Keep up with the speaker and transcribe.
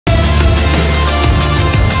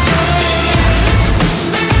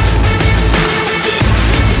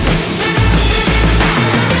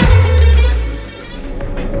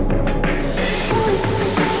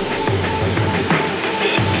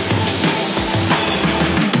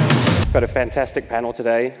Got a fantastic panel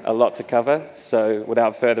today, a lot to cover. So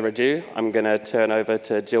without further ado, I'm going to turn over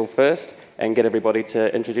to Jill first and get everybody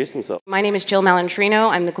to introduce themselves. My name is Jill Malandrino.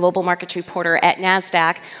 I'm the global markets reporter at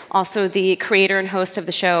Nasdaq, also the creator and host of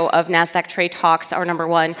the show of Nasdaq Trade Talks, our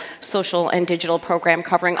 #1 social and digital program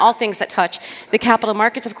covering all things that touch the capital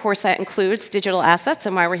markets. Of course, that includes digital assets,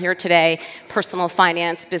 and why we're here today, personal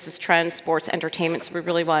finance, business trends, sports, entertainment. So we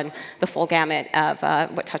really run the full gamut of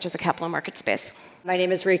what touches the capital market space. My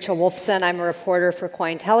name is Rachel Wolfson. I'm a reporter for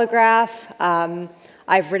Cointelegraph.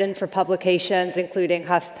 I've written for publications including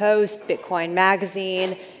HuffPost, Bitcoin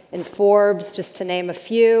Magazine, and Forbes, just to name a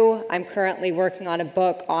few. I'm currently working on a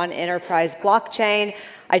book on enterprise blockchain.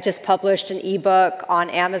 I just published an ebook on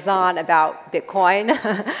Amazon about Bitcoin,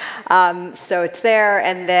 so it's there.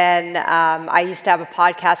 And then I used to have a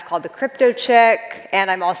podcast called The Crypto Chick,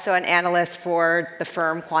 and I'm also an analyst for the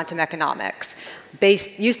firm Quantum Economics.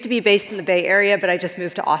 Used to be based in the Bay Area, but I just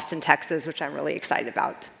moved to Austin, Texas, which I'm really excited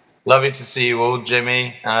about. Lovely to see you all,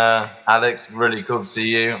 Jimmy, Alex, really cool to see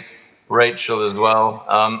you, Rachel as well.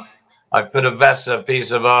 I've put a Vesa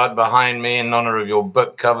piece of art behind me in honor of your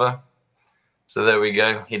book cover. So there we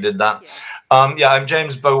go, he did that. Yeah, I'm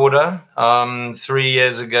James Bowater. 3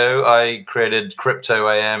 years ago, I created Crypto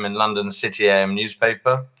AM in London City AM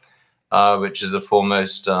newspaper, which is the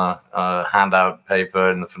foremost handout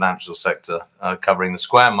paper in the financial sector, covering the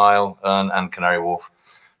Square Mile and Canary Wharf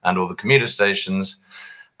and all the commuter stations.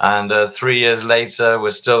 And 3 years later,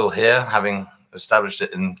 we're still here, having established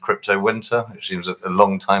it in crypto winter, which seems a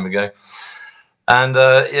long time ago. And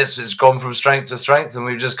yes, it's gone from strength to strength, and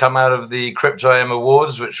we've just come out of the Crypto AM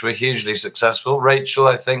Awards, which were hugely successful. Rachel,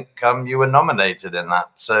 I think you were nominated in that,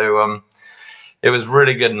 so it was a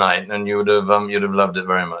really good night, and you'd have loved it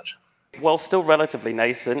very much. While still relatively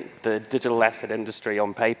nascent, the digital asset industry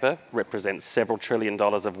on paper represents several $1 trillion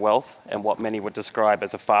of wealth and what many would describe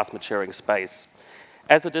as a fast-maturing space.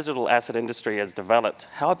 As the digital asset industry has developed,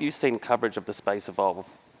 how have you seen coverage of the space evolve?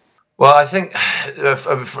 Well, I think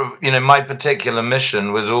my particular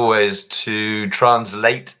mission was always to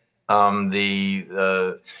translate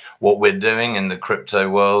what we're doing in the crypto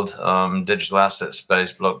world, digital asset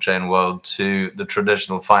space, blockchain world, to the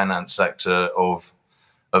traditional finance sector of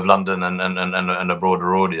London and a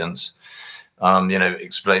broader audience.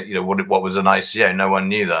 Explain what was an ICO. No one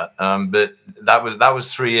knew that, but that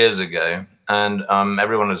was 3 years ago. And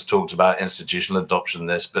everyone has talked about institutional adoption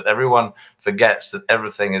this, but everyone forgets that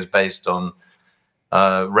everything is based on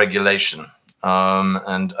regulation.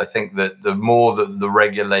 And I think that the more that the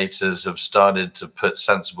regulators have started to put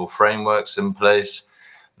sensible frameworks in place,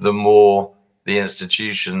 the more the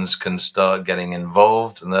institutions can start getting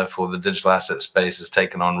involved, and therefore the digital asset space has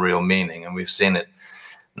taken on real meaning. And we've seen it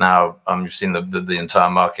now. You've seen the entire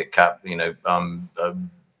market cap,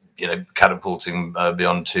 catapulting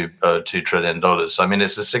beyond $2 trillion. So, I mean,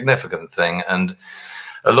 it's a significant thing. And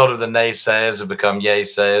a lot of the naysayers have become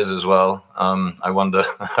yay-sayers as well. I wonder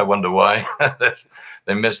why.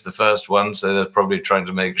 They missed the first one, so they're probably trying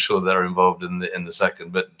to make sure they're involved in the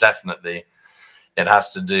second. But definitely, it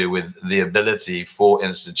has to do with the ability for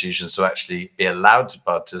institutions to actually be allowed to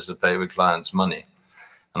participate with clients' money.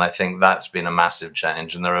 And I think that's been a massive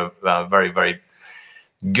change. And there are very, very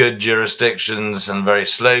good jurisdictions and very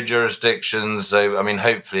slow jurisdictions. So, I mean,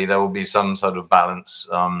 hopefully there will be some sort of balance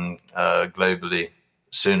globally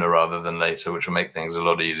sooner rather than later, which will make things a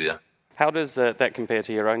lot easier. How does that compare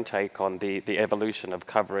to your own take on the evolution of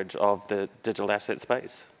coverage of the digital asset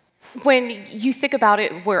space? When you think about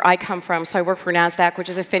it, where I come from, so I work for Nasdaq, which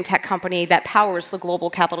is a fintech company that powers the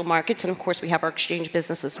global capital markets, and of course we have our exchange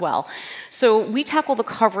business as well. So we tackle the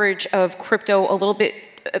coverage of crypto a little bit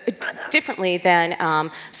differently than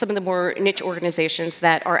some of the more niche organizations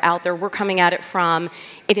that are out there. We're coming at it from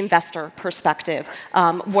an investor perspective.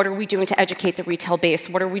 What are we doing to educate the retail base?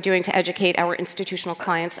 What are we doing to educate our institutional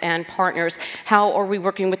clients and partners? How are we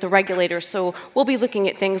working with the regulators? So we'll be looking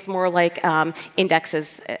at things more like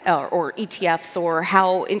indexes or ETFs, or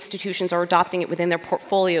how institutions are adopting it within their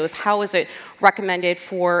portfolios. How is it recommended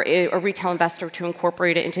for a retail investor to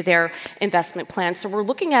incorporate it into their investment plan? So we're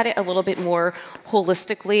looking at it a little bit more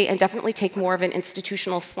holistically and definitely take more of an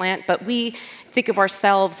institutional slant, but we think of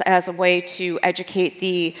ourselves as a way to educate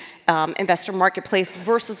the investor marketplace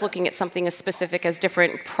versus looking at something as specific as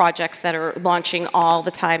different projects that are launching all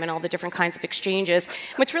the time and all the different kinds of exchanges.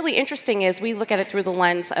 What's really interesting is we look at it through the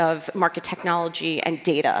lens of market technology and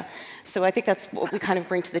data. So I think that's what we kind of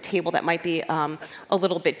bring to the table that might be a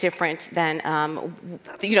little bit different than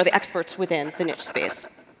the experts within the niche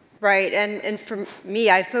space. Right, and for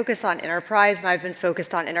me, I focus on enterprise, and I've been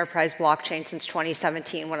focused on enterprise blockchain since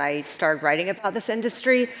 2017 when I started writing about this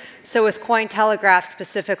industry. So with Cointelegraph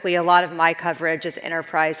specifically, a lot of my coverage is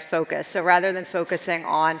enterprise focused. So rather than focusing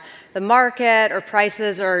on the market or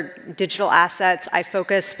prices or digital assets, I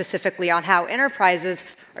focus specifically on how enterprises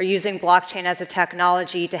are using blockchain as a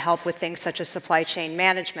technology to help with things such as supply chain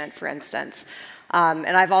management, for instance.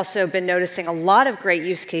 And I've also been noticing a lot of great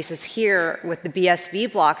use cases here with the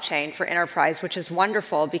BSV blockchain for enterprise, which is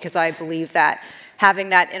wonderful because I believe that having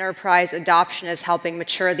that enterprise adoption is helping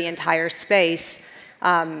mature the entire space,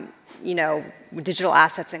 you know, digital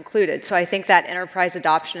assets included. So I think that enterprise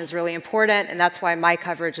adoption is really important, and that's why my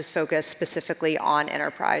coverage is focused specifically on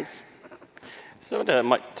enterprise. So I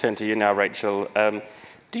might turn to you now, Rachel.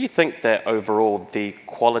 Do you think that overall the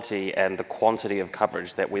quality and the quantity of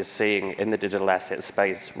coverage that we're seeing in the digital asset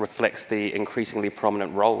space reflects the increasingly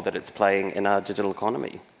prominent role that it's playing in our digital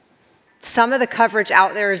economy? Some of the coverage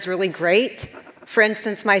out there is really great. For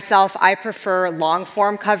instance, myself, I prefer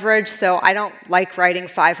long-form coverage, so I don't like writing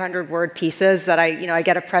 500-word pieces that I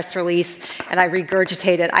get a press release and I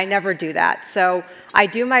regurgitate it. I never do that. So I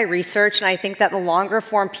do my research, and I think that the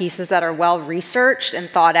longer-form pieces that are well-researched and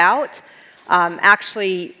thought out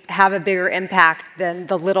actually have a bigger impact than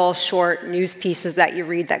the little short news pieces that you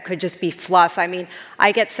read that could just be fluff. I mean,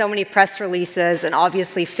 I get so many press releases, and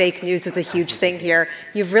obviously fake news is a huge thing here.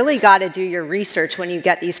 You've really got to do your research when you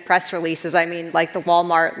get these press releases. I mean, like the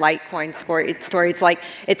Walmart Litecoin story, it's like,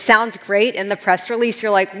 it sounds great in the press release.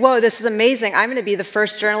 You're like, whoa, this is amazing. I'm going to be the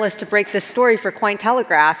first journalist to break this story for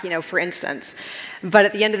Cointelegraph, you know, for instance. But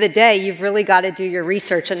at the end of the day, you've really got to do your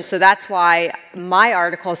research. And so that's why my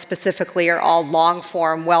articles specifically are all long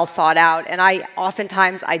form, well thought out. And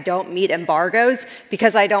oftentimes I don't meet embargoes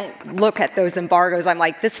because I don't look at those embargoes. I'm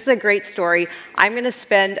like, this is a great story. I'm going to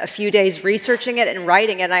spend a few days researching it and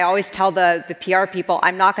writing it. And I always tell the PR people,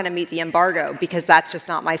 I'm not going to meet the embargo because that's just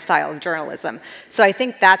not my style of journalism. So I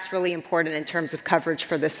think that's really important in terms of coverage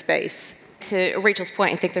for this space. To Rachel's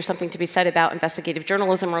point, I think there's something to be said about investigative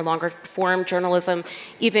journalism or longer form journalism.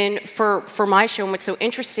 Even for my show, and what's so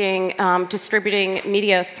interesting, distributing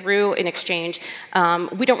media through an exchange,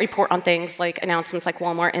 we don't report on things like announcements like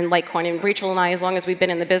Walmart and Litecoin. And Rachel and I, as long as we've been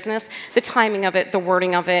in the business, the timing of it, the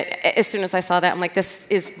wording of it, as soon as I saw that, I'm like, this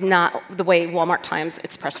is not the way Walmart times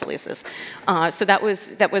its press releases. So that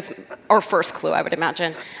was our first clue, I would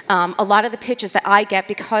imagine. A lot of the pitches that I get,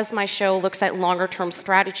 because my show looks at longer term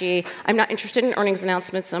strategy, I'm not interested in earnings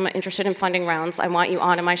announcements. I'm not interested in funding rounds. I want you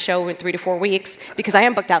on in my show in 3 to 4 weeks because I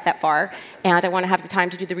am booked out that far, and I want to have the time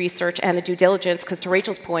to do the research and the due diligence. Because to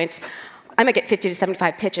Rachel's points, I might get 50 to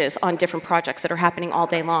 75 pitches on different projects that are happening all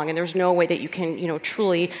day long, and there's no way that you can,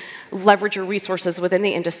 truly leverage your resources within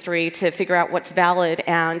the industry to figure out what's valid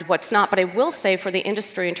and what's not. But I will say, for the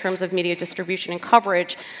industry, in terms of media distribution and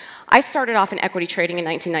coverage, I started off in equity trading in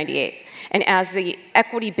 1998. And as the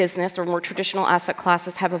equity business or more traditional asset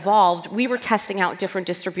classes have evolved, we were testing out different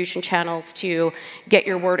distribution channels to get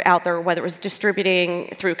your word out there, whether it was distributing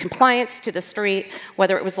through compliance to the street,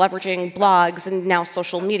 whether it was leveraging blogs and now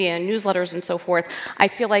social media and newsletters and so forth. I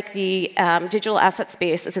feel like the digital asset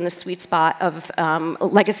space is in the sweet spot of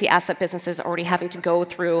legacy asset businesses already having to go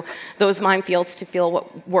through those minefields to feel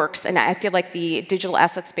what works. And I feel like the digital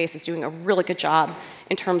asset space is doing a really good job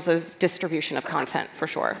in terms of distribution of content, for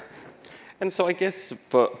sure. And so I guess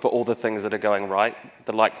for all the things that are going right,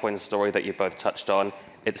 the Litecoin story that you both touched on,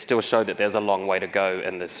 it still showed that there's a long way to go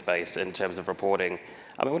in this space in terms of reporting.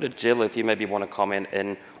 I wonder, Jill, if you maybe want to comment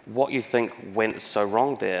in what you think went so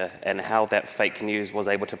wrong there and how that fake news was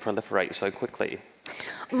able to proliferate so quickly.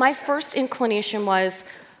 My first inclination was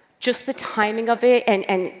just the timing of it,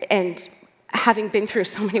 and having been through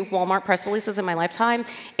so many Walmart press releases in my lifetime,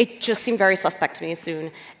 it just seemed very suspect to me as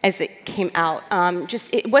soon as it came out.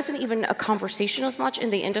 It wasn't even a conversation as much in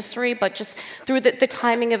the industry, but just through the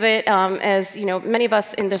timing of it, as many of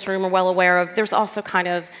us in this room are well aware of, there's also kind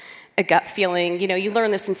of a gut feeling. You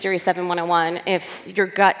learn this in Series 7 101. If your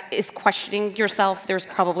gut is questioning yourself, there's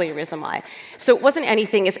probably a reason why. So it wasn't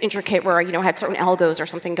anything as intricate where I had certain algos or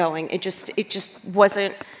something going. It just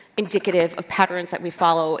wasn't indicative of patterns that we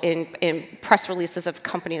follow in press releases of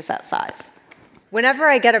companies that size. Whenever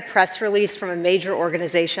I get a press release from a major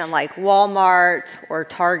organization like Walmart or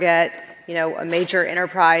Target, a major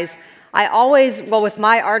enterprise, with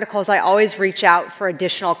my articles, I always reach out for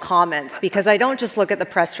additional comments because I don't just look at the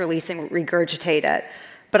press release and regurgitate it,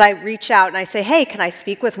 but I reach out and I say, hey, can I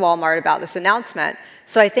speak with Walmart about this announcement?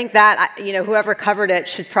 So I think that, whoever covered it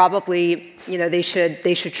should probably, they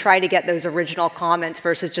should try to get those original comments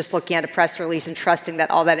versus just looking at a press release and trusting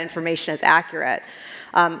that all that information is accurate.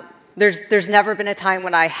 The there's never been a time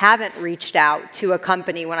when I haven't reached out to a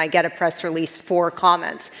company when I get a press release for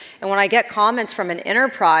comments. And when I get comments from an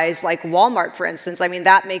enterprise like Walmart, for instance, I mean,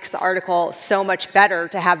 that makes the article so much better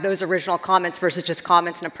to have those original comments versus just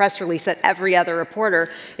comments in a press release that every other reporter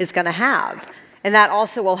is going to have. And that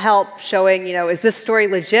also will help showing, you know, is this story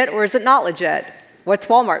legit or is it not legit? What's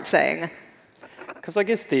Walmart saying? Because I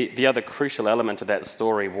guess the other crucial element of that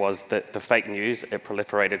story was that the fake news, it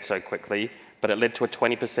proliferated so quickly, but it led to a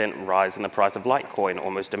 20% rise in the price of Litecoin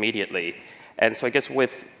almost immediately. And so I guess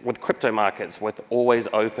with crypto markets, with always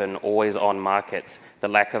open, always on markets, the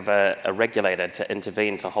lack of a regulator to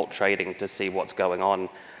intervene, to halt trading, to see what's going on,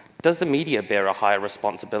 does the media bear a higher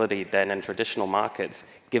responsibility than in traditional markets,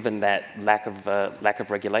 given that lack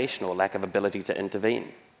of regulation or lack of ability to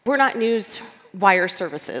intervene? We're not news wire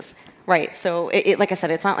services, right? So like I said,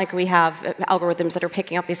 it's not like we have algorithms that are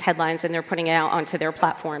picking up these headlines and they're putting it out onto their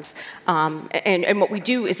platforms. And what we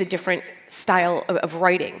do is a different style of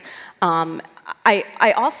writing.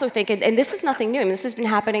 I also think, and this is nothing new, I mean, this has been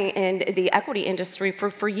happening in the equity industry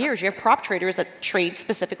for years. You have prop traders that trade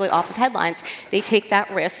specifically off of headlines. They take that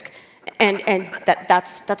risk. And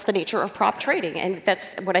that's the nature of prop trading, and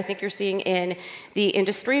that's what I think you're seeing in the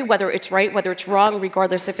industry. Whether it's right, whether it's wrong,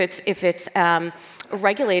 regardless if it's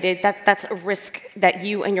regulated, that's a risk that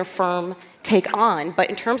you and your firm take on. But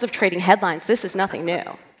in terms of trading headlines, this is nothing new.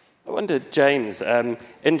 I wonder, James,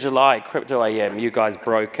 in July, Crypto AM, you guys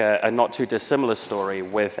broke a not too dissimilar story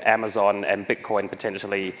with Amazon and Bitcoin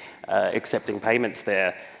potentially accepting payments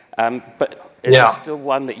there. But it's still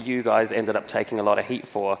one that you guys ended up taking a lot of heat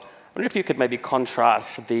for. I wonder if you could maybe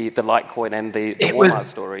contrast the Litecoin and the Walmart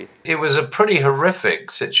story. It was a pretty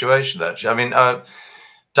horrific situation, actually. I mean,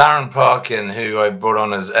 Darren Parkin, who I brought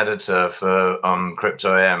on as editor for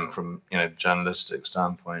Crypto AM from journalistic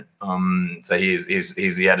standpoint, so he's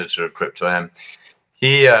the editor of Crypto AM.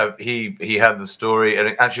 He had the story, and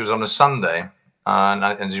it actually was on a Sunday, and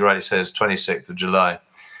as you rightly say, it's 26th of July,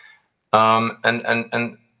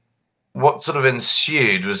 and what sort of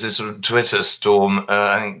ensued was this sort of Twitter storm.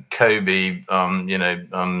 I think Kobe,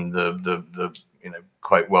 the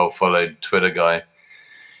quite well followed Twitter guy,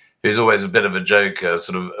 who's always a bit of a joker,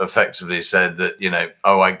 sort of effectively said that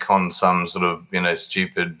oh, I conned some sort of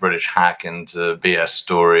stupid British hack into BS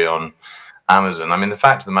story on Amazon. I mean, the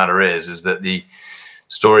fact of the matter is that the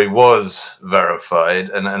story was verified,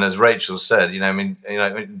 and as Rachel said,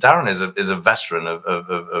 Darren is a veteran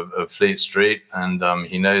of Fleet Street, and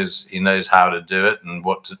he knows how to do it and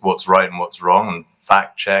what's right and what's wrong, and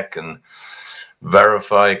fact check and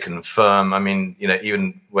verify, confirm. I mean,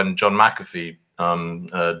 even when John McAfee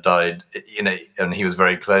died, and he was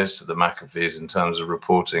very close to the McAfees in terms of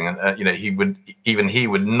reporting, and he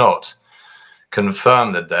would not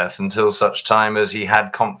confirm the death until such time as he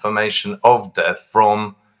had confirmation of death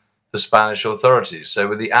from the Spanish authorities. So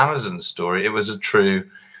with the Amazon story, it was a true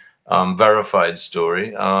verified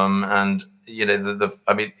story, and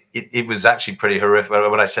I mean, it was actually pretty horrific.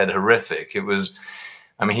 When I said horrific, it was,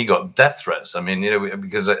 I mean, he got death threats. I mean,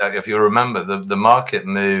 because if you remember, the market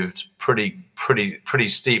moved pretty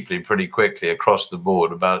steeply, pretty quickly across the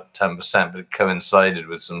board, about 10%, but it coincided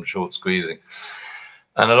with some short squeezing.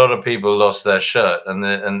 And a lot of people lost their shirt, and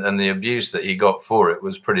the abuse that he got for it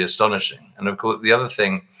was pretty astonishing. And of course, the other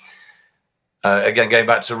thing, again, going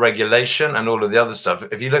back to regulation and all of the other stuff,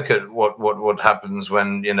 if you look at what happens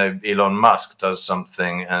when Elon Musk does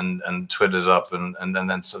something and Twitter's up and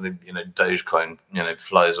then suddenly Dogecoin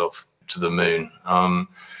flies off to the moon,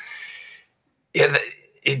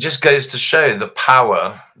 it just goes to show the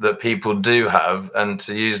power that people do have, and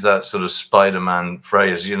to use that sort of Spider-Man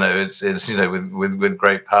phrase, it's with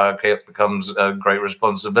great power becomes a great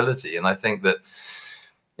responsibility. And I think that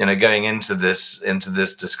going into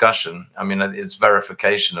this discussion, I mean, it's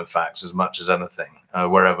verification of facts as much as anything,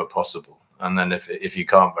 wherever possible. And then if you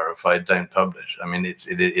can't verify, don't publish. I mean, it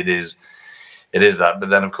is that. But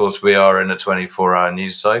then, of course, we are in a 24-hour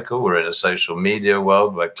news cycle. We're in a social media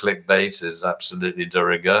world where clickbait is absolutely de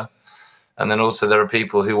rigueur. And then also there are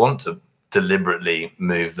people who want to deliberately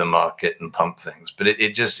move the market and pump things. But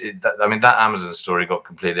I mean, that Amazon story got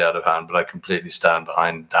completely out of hand. But I completely stand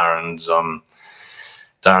behind Darren's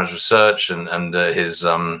research and his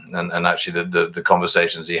and actually the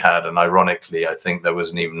conversations he had. And ironically, I think there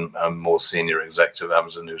was an even more senior executive of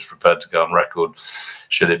Amazon who was prepared to go on record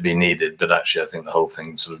should it be needed. But actually, I think the whole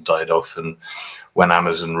thing sort of died off. And when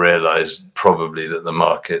Amazon realized probably that the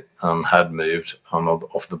market had moved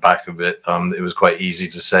off the back of it, it was quite easy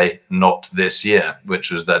to say not this year,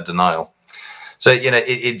 which was their denial. So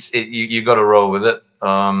you got to roll with it.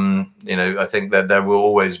 I think that there will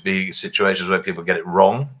always be situations where people get it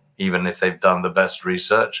wrong, even if they've done the best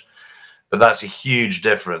research. But that's a huge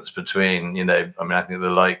difference between, you know, I mean, I think the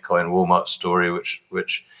Litecoin Walmart story,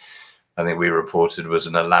 which I think we reported was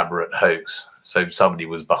an elaborate hoax. So somebody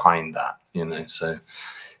was behind that, you know. So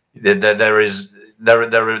there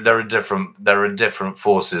are different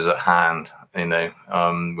forces at hand, you know,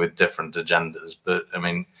 with different agendas. But I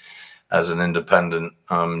mean, as an independent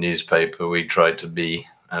newspaper, we try to be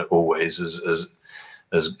always as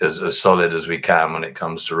solid as we can when it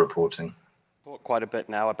comes to reporting. Talked quite a bit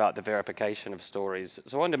now about the verification of stories.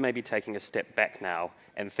 So I wonder, maybe taking a step back now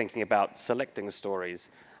and thinking about selecting stories.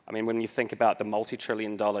 I mean, when you think about the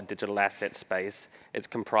multi-trillion-dollar digital asset space, it's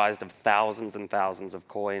comprised of thousands and thousands of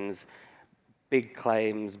coins, big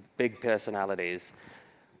claims, big personalities.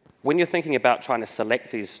 When you're thinking about trying to select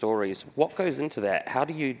these stories, what goes into that? How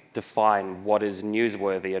do you define what is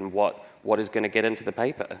newsworthy and what is going to get into the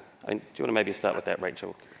paper? I mean, do you want to maybe start with that,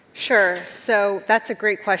 Rachel? Sure. So that's a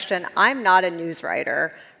great question. I'm not a news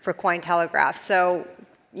writer for Cointelegraph. So,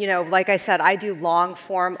 you know, like I said, I do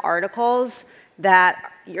long-form articles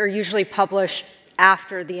that are usually published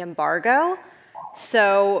after the embargo.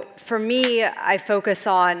 So for me, I focus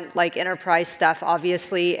on like enterprise stuff,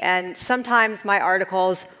 obviously, and sometimes my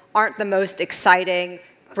articles aren't the most exciting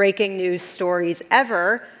breaking news stories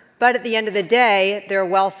ever, but at the end of the day, they're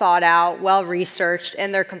well thought out, well researched,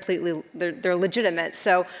 and they're legitimate.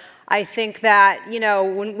 So I think that, you know,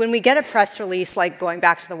 when we get a press release, like going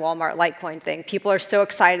back to the Walmart Litecoin thing, people are so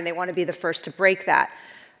excited and they want to be the first to break that.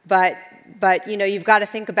 But you know, you've got to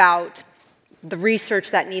think about the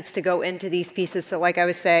research that needs to go into these pieces. So like I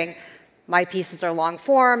was saying, my pieces are long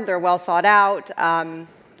form, they're well thought out.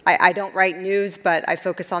 I don't write news, but I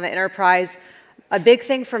focus on the enterprise. A big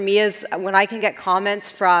thing for me is when I can get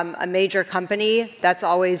comments from a major company, that's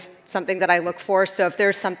always something that I look for. So if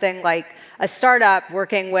there's something like a startup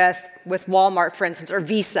working with Walmart, for instance, or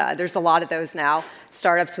Visa, there's a lot of those now,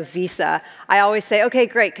 startups with Visa, I always say, okay,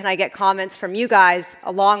 great, can I get comments from you guys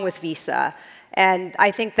along with Visa? And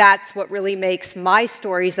I think that's what really makes my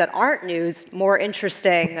stories that aren't news more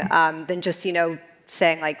interesting than just, you know,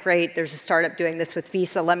 saying like, great, there's a startup doing this with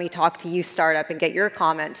Visa, let me talk to you, startup, and get your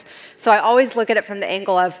comments. So I always look at it from the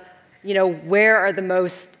angle of, you know, where are the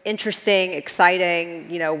most interesting, exciting,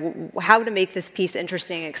 you know, how to make this piece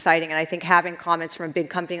interesting and exciting. And I think having comments from a big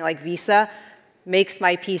company like Visa makes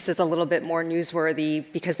my pieces a little bit more newsworthy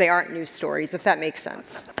because they aren't news stories, if that makes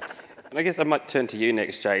sense. And I guess I might turn to you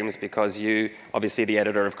next, James, because you, obviously the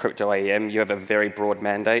editor of Crypto AM, you have a very broad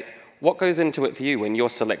mandate. What goes into it for you when you're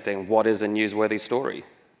selecting what is a newsworthy story?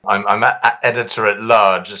 I'm editor at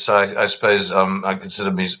large, so I suppose I consider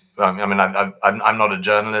me. I mean, I'm not a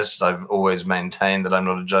journalist. I've always maintained that I'm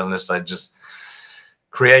not a journalist. I just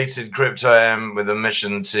created Crypto AM with a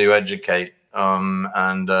mission to educate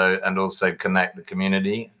and also connect the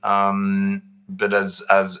community. But as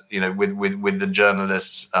you know, with the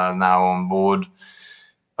journalists now on board,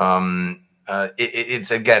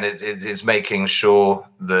 it's making sure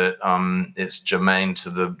that it's germane to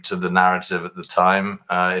the narrative at the time.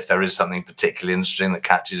 If there is something particularly interesting that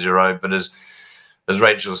catches your eye, but as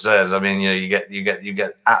Rachel says, I mean, you know, you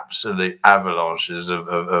get absolute avalanches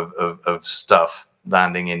of stuff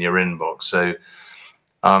landing in your inbox. So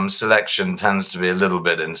selection tends to be a little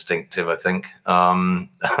bit instinctive, I think.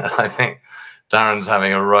 I think Darren's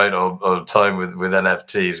having a right old time with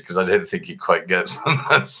NFTs because I don't think he quite gets them.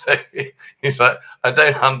 And so he's like, I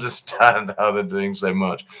don't understand how they're doing so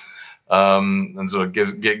much. And sort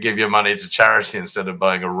of give your money to charity instead of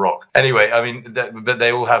buying a rock. Anyway, I mean, but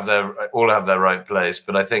they all have their right place.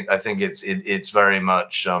 But I think it's very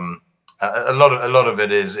much a lot of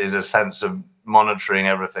it is a sense of monitoring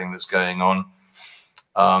everything that's going on.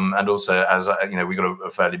 And also, as you know, we've got a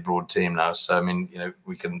fairly broad team now. So I mean, you know,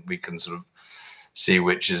 we can sort of see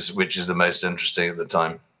which is the most interesting at the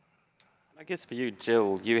time. I guess for you,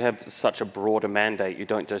 Jill, you have such a broader mandate. You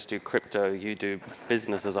don't just do crypto, you do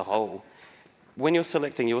business as a whole. When you're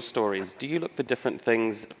selecting your stories, do you look for different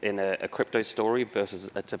things in a crypto story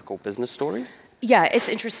versus a typical business story? Yeah, it's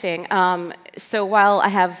interesting. So while I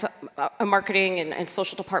have a marketing and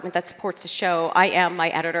social department that supports the show, I am my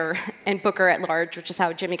editor and booker at large, which is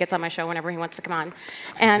how Jimmy gets on my show whenever he wants to come on.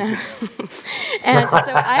 And, and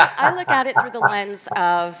so I look at it through the lens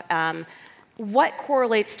of what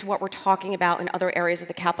correlates to what we're talking about in other areas of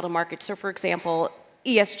the capital market. So for example,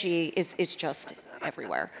 ESG is just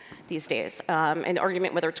everywhere these days. And the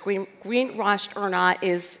argument whether it's greenwashed or not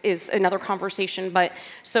is another conversation. But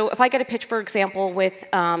so if I get a pitch, for example, with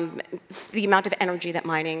the amount of energy that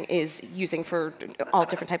mining is using for all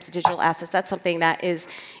different types of digital assets, that's something that is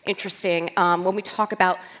interesting. When we talk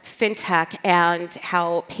about fintech and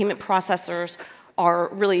how payment processors are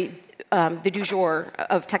really the du jour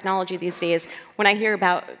of technology these days. When I hear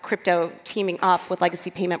about crypto teaming up with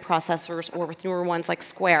legacy payment processors or with newer ones like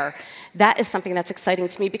Square, that is something that's exciting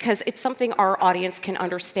to me because it's something our audience can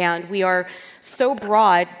understand. We are so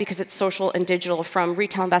broad because it's social and digital, from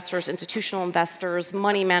retail investors, institutional investors,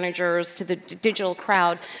 money managers, to the digital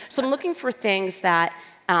crowd. So I'm looking for things that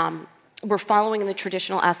we're following in the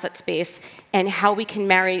traditional asset space and how we can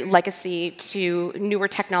marry legacy to newer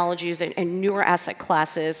technologies and newer asset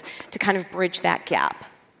classes to kind of bridge that gap.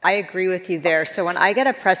 I agree with you there. So when I get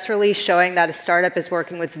a press release showing that a startup is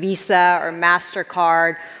working with Visa or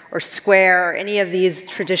MasterCard or Square or any of these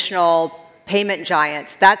traditional payment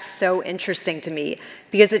giants, that's so interesting to me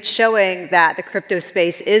because it's showing that the crypto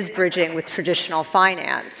space is bridging with traditional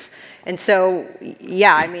finance. And so,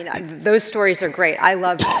 yeah, I mean, those stories are great. I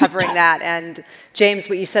love covering that. And James,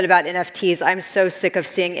 what you said about NFTs, I'm so sick of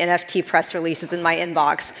seeing NFT press releases in my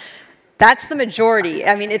inbox. That's the majority.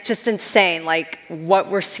 I mean, it's just insane, like, what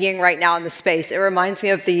we're seeing right now in the space. It reminds me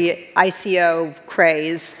of the ICO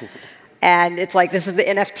craze. And it's like, this is the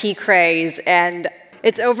NFT craze. And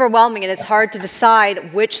it's overwhelming, and it's hard to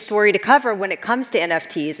decide which story to cover when it comes to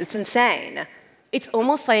NFTs. It's insane. It's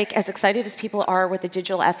almost like, as excited as people are with the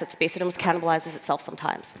digital asset space, it almost cannibalizes itself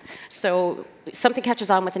sometimes. So something catches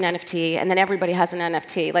on with an NFT, and then everybody has an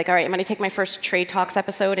NFT. Like, all right, I'm going to take my first Trade Talks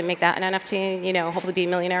episode and make that an NFT, you know, hopefully be a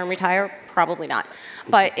millionaire and retire? Probably not.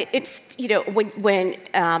 But it's, you know, when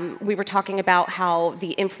we were talking about how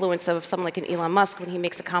the influence of someone like an Elon Musk, when he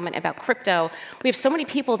makes a comment about crypto, we have so many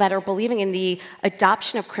people that are believing in the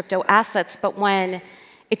adoption of crypto assets, but when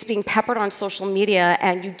it's being peppered on social media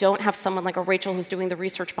and you don't have someone like a Rachel who's doing the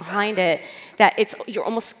research behind it, that you're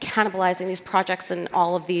almost cannibalizing these projects and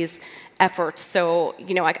all of these efforts. So,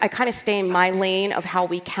 you know, I kind of stay in my lane of how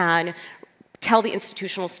we can tell the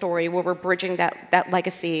institutional story where we're bridging that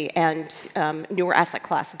legacy and newer asset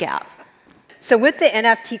class gap. So with the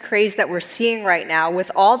NFT craze that we're seeing right now, with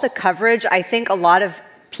all the coverage, I think a lot of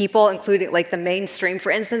people, including like the mainstream, for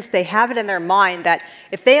instance, they have it in their mind that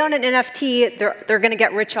if they own an NFT, they're going to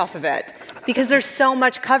get rich off of it because there's so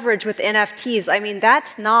much coverage with NFTs. I mean,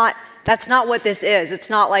 that's not what this is. It's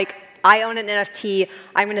not like I own an NFT,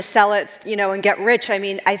 I'm going to sell it, you know, and get rich. I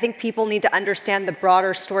mean, I think people need to understand the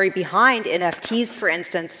broader story behind NFTs, for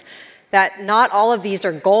instance, that not all of these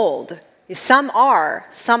are gold. Some are,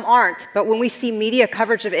 some aren't. But when we see media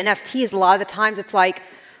coverage of NFTs, a lot of the times it's like,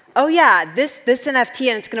 oh yeah, this NFT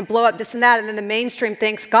and it's going to blow up this and that, and then the mainstream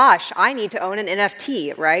thinks, gosh, I need to own an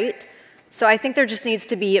NFT, right? So I think there just needs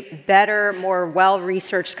to be better, more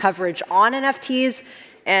well-researched coverage on NFTs,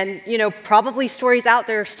 and you know, probably stories out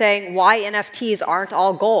there saying why NFTs aren't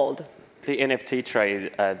all gold. The NFT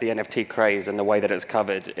trade, the NFT craze and the way that it's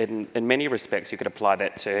covered, in many respects you could apply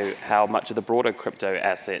that to how much of the broader crypto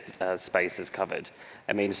asset space is covered.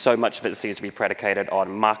 I mean, so much of it seems to be predicated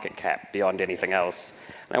on market cap beyond anything else.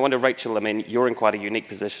 And I wonder, Rachel, I mean, you're in quite a unique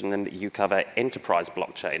position in that you cover enterprise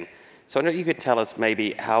blockchain. So I wonder if you could tell us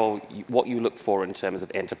maybe what you look for in terms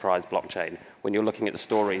of enterprise blockchain when you're looking at the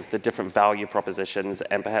stories, the different value propositions,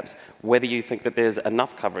 and perhaps whether you think that there's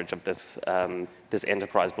enough coverage of this, this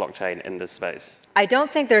enterprise blockchain in this space. I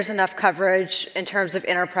don't think there's enough coverage in terms of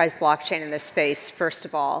enterprise blockchain in this space, first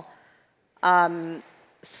of all. And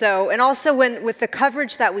also with the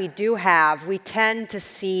coverage that we do have, we tend to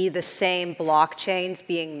see the same blockchains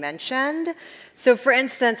being mentioned. So for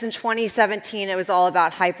instance, in 2017, it was all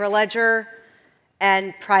about Hyperledger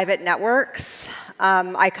and private networks.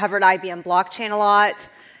 I covered IBM blockchain a lot.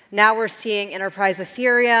 Now we're seeing enterprise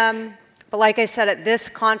Ethereum. But like I said, at this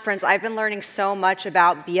conference, I've been learning so much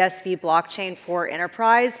about BSV blockchain for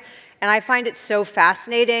enterprise. And I find it so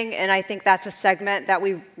fascinating, and I think that's a segment that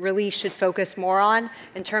we really should focus more on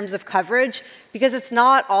in terms of coverage, because it's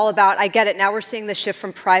not all about, I get it, now we're seeing the shift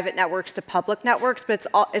from private networks to public networks, but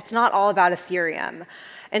it's not all about Ethereum.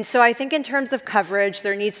 And so I think in terms of coverage,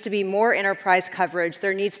 there needs to be more enterprise coverage,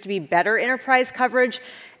 there needs to be better enterprise coverage,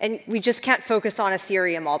 and we just can't focus on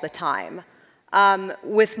Ethereum all the time.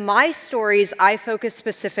 With my stories, I focus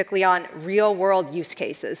specifically on real-world use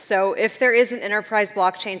cases. So if there is an enterprise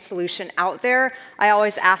blockchain solution out there, I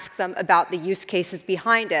always ask them about the use cases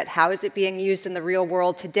behind it. How is it being used in the real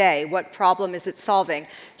world today? What problem is it solving?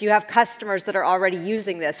 Do you have customers that are already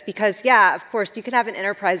using this? Because, yeah, of course, you can have an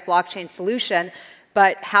enterprise blockchain solution,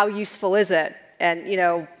 but how useful is it? And, you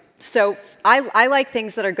know, so I like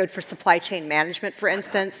things that are good for supply chain management, for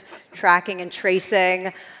instance, tracking and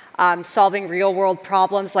tracing, solving real-world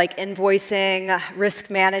problems like invoicing,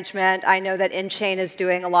 risk management. I know that InChain is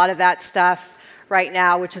doing a lot of that stuff right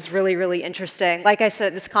now, which is really, really interesting. Like I said,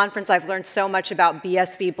 at this conference, I've learned so much about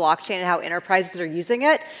BSV blockchain and how enterprises are using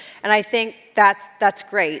it. And I think that's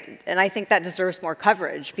great. And I think that deserves more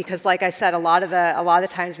coverage because, like I said, a lot of the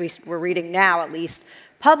times we're reading now, at least,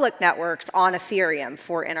 public networks on Ethereum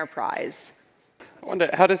for enterprise. I wonder,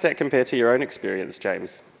 how does that compare to your own experience,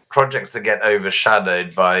 James? Projects that get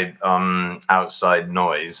overshadowed by outside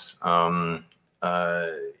noise, you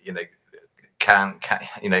know, can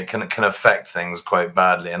affect things quite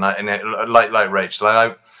badly. And like Rachel,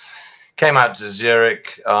 I came out to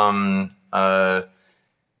Zurich earlier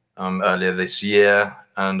this year,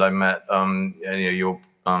 and I met your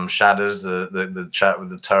Shadows, the chat with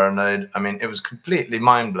the Terra node. I mean, it was completely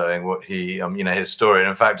mind blowing what he his story. And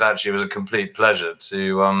in fact, actually, it was a complete pleasure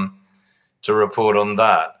to report on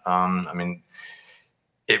that. I mean,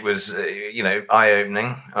 it was eye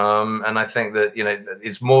opening, and I think that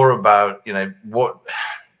it's more about what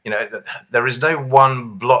there is no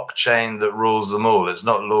one blockchain that rules them all. It's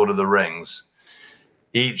not Lord of the Rings.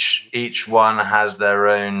 Each one has their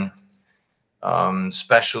own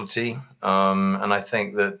specialty, and I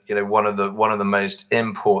think that one of the most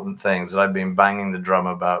important things that I've been banging the drum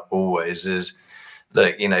about always is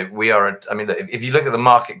that we are. I mean, if you look at the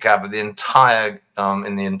market cap of the entire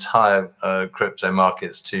crypto market,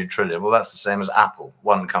 it's 2 trillion. Well, that's the same as Apple,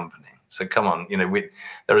 one company. So come on,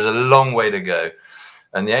 there is a long way to go,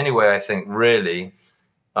 and the only way I think really,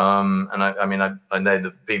 and I mean I know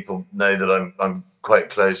that people know that I'm quite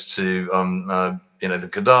close to the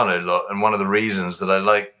Cardano lot, and one of the reasons that I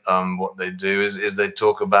like what they do is they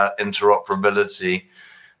talk about interoperability,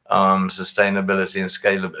 sustainability, and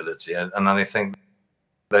scalability, and I think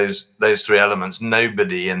those 3 elements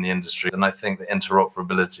nobody in the industry, and I think that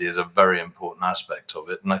interoperability is a very important aspect of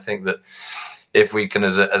it. And I think that if we can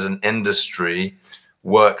as an industry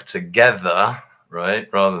work together, right,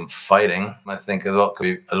 rather than fighting, I think a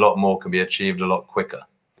lot more can be achieved a lot quicker.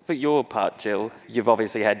 For your part, Jill, you've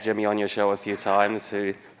obviously had Jimmy on your show a few times,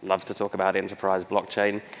 who loves to talk about enterprise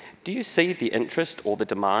blockchain. Do you see the interest or the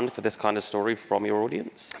demand for this kind of story from your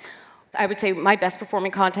audience? I would say my best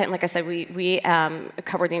performing content, like I said, we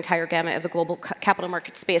cover the entire gamut of the global capital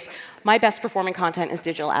market space. My best performing content is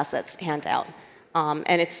digital assets, hand down.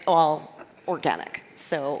 And it's all organic.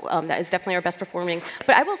 So that is definitely our best performing.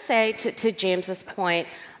 But I will say, to James's point,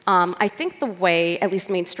 I think the way, at least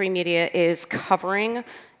mainstream media, is covering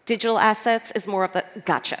digital assets is more of a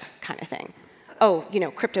gotcha kind of thing. Oh,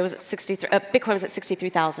 crypto is at 63, Bitcoin was at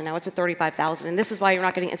 63,000, now it's at 35,000, and this is why you're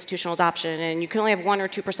not getting institutional adoption, and you can only have 1 or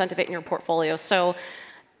 2% of it in your portfolio. So,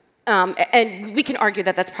 and we can argue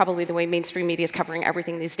that that's probably the way mainstream media is covering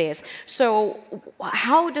everything these days. So,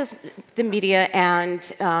 how does the media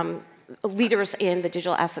and leaders in the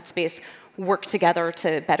digital asset space work together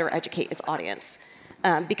to better educate its audience?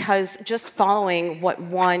 Because just following what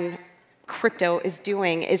one crypto is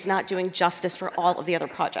doing is not doing justice for all of the other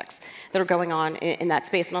projects that are going on in that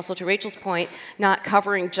space. And also, to Rachel's point, not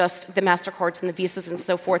covering just the MasterCards and the Visas and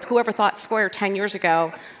so forth. Whoever thought Square 10 years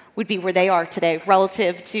ago would be where they are today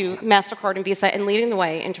relative to MasterCard and Visa, and leading the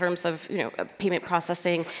way in terms of payment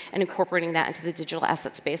processing and incorporating that into the digital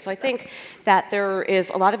asset space. So I think that there is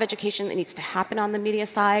a lot of education that needs to happen on the media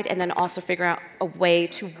side, and then also figure out a way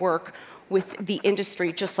to work with the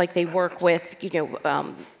industry just like they work with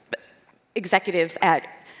executives at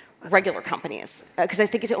regular companies, because I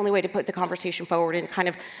think it's the only way to put the conversation forward and kind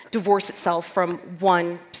of divorce itself from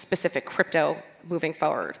one specific crypto moving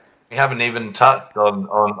forward. We haven't even touched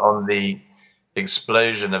on the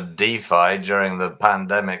explosion of DeFi during the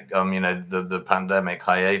pandemic. The pandemic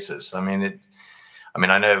hiatus. I mean,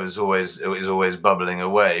 I know it was always bubbling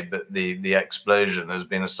away, but the explosion has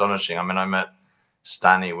been astonishing. I mean, I met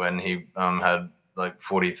Stanny when he had like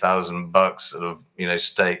 $40,000 sort of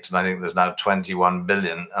staked, and I think there's now 21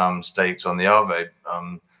 billion staked on the Aave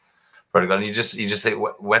protocol. And you just think,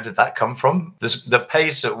 where did that come from? The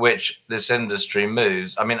pace at which this industry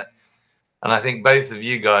moves. I mean, and I think both of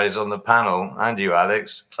you guys on the panel, and you,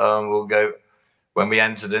 Alex, will go, when we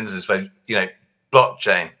entered into this space,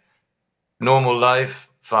 blockchain, normal life,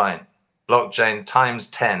 fine. Blockchain times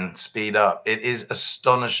 10 speed up. It is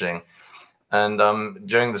astonishing. And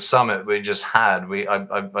during the summit we just had,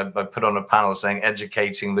 I put on a panel saying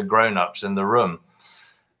educating the grown-ups in the room,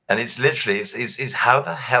 and it's literally it's how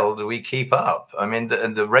the hell do we keep up? I mean,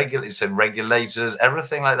 the regulators,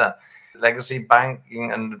 everything like that. Legacy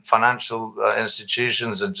banking and financial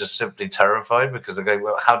institutions are just simply terrified because they go,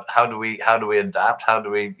 well, how do we adapt? How do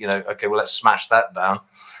we okay, well, let's smash that down.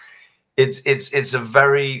 It's a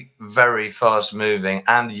very, very fast moving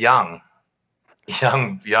and young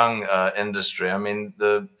industry. I mean,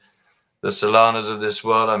 the the Solanas of this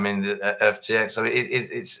world. I mean, the FTX. I mean,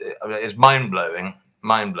 it's mind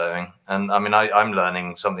blowing, and I mean, I'm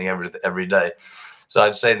learning something every day. So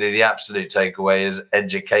I'd say that the absolute takeaway is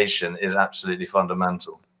education is absolutely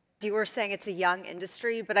fundamental. You were saying it's a young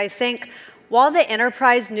industry, but I think while the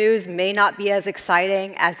enterprise news may not be as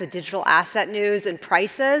exciting as the digital asset news and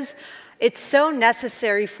prices, it's so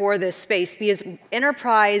necessary for this space because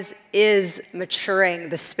enterprise is maturing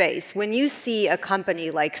the space. When you see a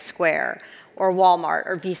company like Square or Walmart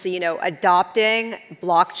or Visa, adopting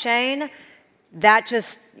blockchain,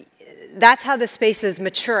 that's how the space is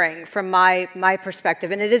maturing from my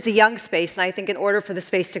perspective. And it is a young space, and I think in order for the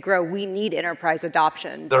space to grow, we need enterprise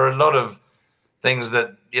adoption. There are a lot of things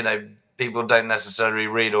that, people don't necessarily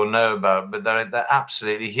read or know about, but they're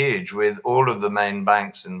absolutely huge with all of the main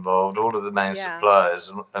banks involved, all of the main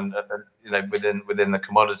suppliers, and within the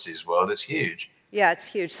commodities world, it's huge. Yeah, it's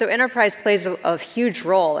huge. So enterprise plays a huge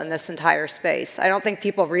role in this entire space. I don't think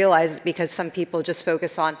people realize it because some people just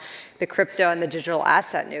focus on the crypto and the digital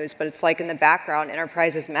asset news, but it's like in the background,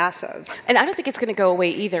 enterprise is massive. And I don't think it's going to go away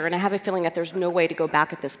either, and I have a feeling that there's no way to go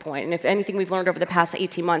back at this point. And if anything we've learned over the past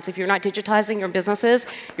 18 months, if you're not digitizing your businesses,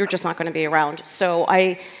 you're just not going to be around. So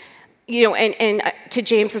and to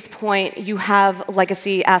James's point, you have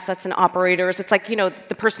legacy assets and operators. It's like,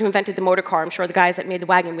 the person who invented the motor car, I'm sure the guys that made the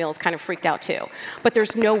wagon wheels kind of freaked out too. But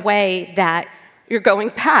there's no way that you're going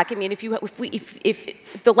back. I mean, if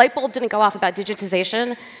the light bulb didn't go off about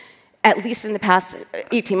digitization, at least in the past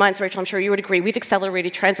 18 months, Rachel, I'm sure you would agree, we've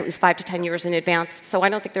accelerated trends at least 5 to 10 years in advance. So I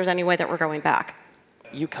don't think there's any way that we're going back.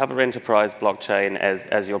 You cover enterprise blockchain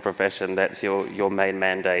as your profession. That's your main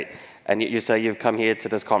mandate. And you say you've come here to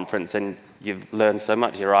this conference and you've learned so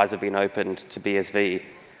much. Your eyes have been opened to BSV.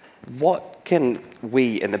 What can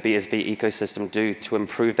we in the BSV ecosystem do to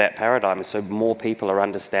improve that paradigm so more people are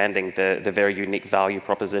understanding the very unique value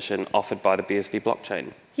proposition offered by the BSV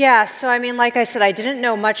blockchain? Yeah, so I mean, like I said, I didn't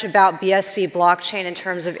know much about BSV blockchain in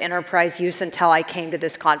terms of enterprise use until I came to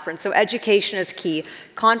this conference. So education is key.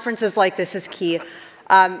 Conferences like this is key.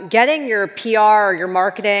 Getting your PR or your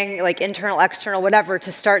marketing, like internal, external, whatever,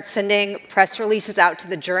 to start sending press releases out to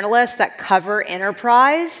the journalists that cover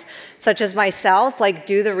enterprise, such as myself, like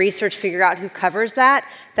do the research, figure out who covers that.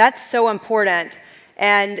 That's so important.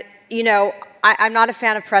 And, I'm not a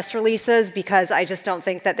fan of press releases because I just don't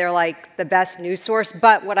think that they're like the best news source.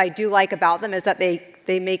 But what I do like about them is that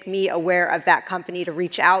they make me aware of that company to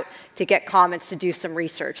reach out, to get comments, to do some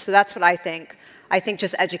research. So that's what I think. I think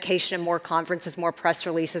just education and more conferences, more press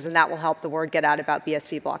releases, and that will help the word get out about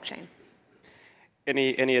BSV blockchain.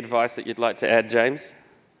 Any advice that you'd like to add, James?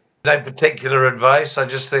 No particular advice. I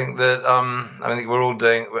just think that I think we're all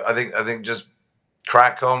doing. I think just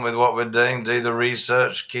crack on with what we're doing. Do the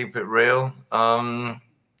research. Keep it real.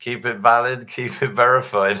 Keep it valid. Keep it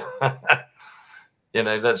verified.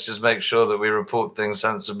 Let's just make sure that we report things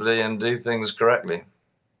sensibly and do things correctly.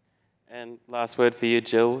 And last word for you,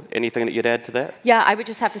 Jill. Anything that you'd add to that? Yeah, I would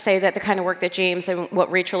just have to say that the kind of work that James and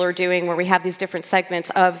what Rachel are doing, where we have these different segments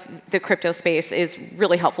of the crypto space, is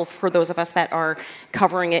really helpful for those of us that are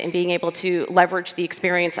covering it and being able to leverage the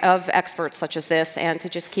experience of experts such as this and to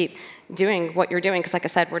just keep doing what you're doing. Because like I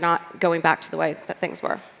said, we're not going back to the way that things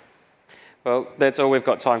were. Well, that's all we've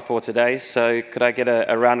got time for today. So could I get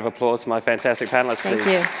a round of applause for my fantastic panelists, please?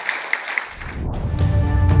 Thank you.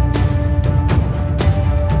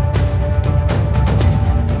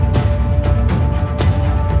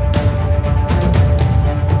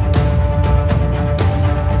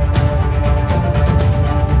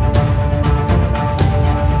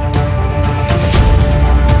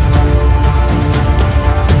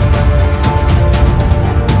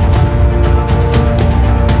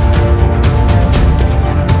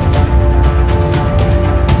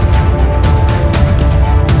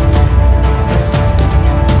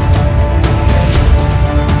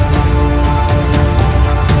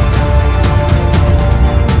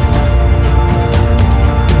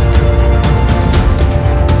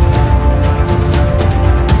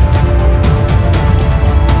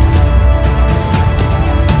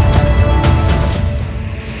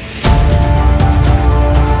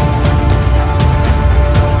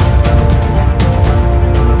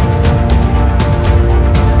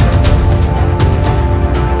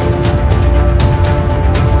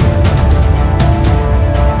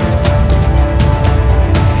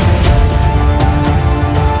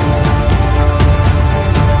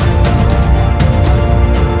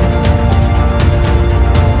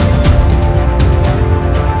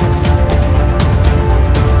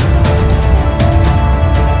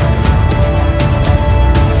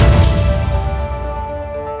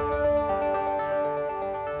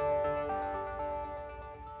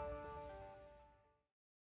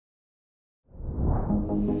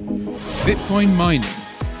 Bitcoin mining,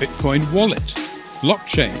 Bitcoin wallet,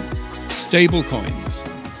 blockchain, stablecoins,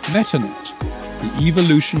 MetaNet, the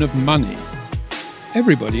evolution of money.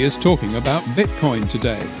 Everybody is talking about Bitcoin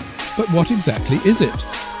today, but what exactly is it?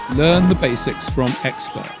 Learn the basics from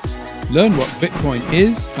experts. Learn what Bitcoin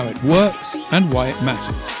is, how it works, and why it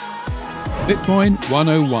matters. Bitcoin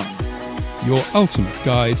 101, your ultimate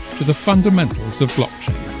guide to the fundamentals of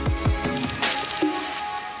blockchain.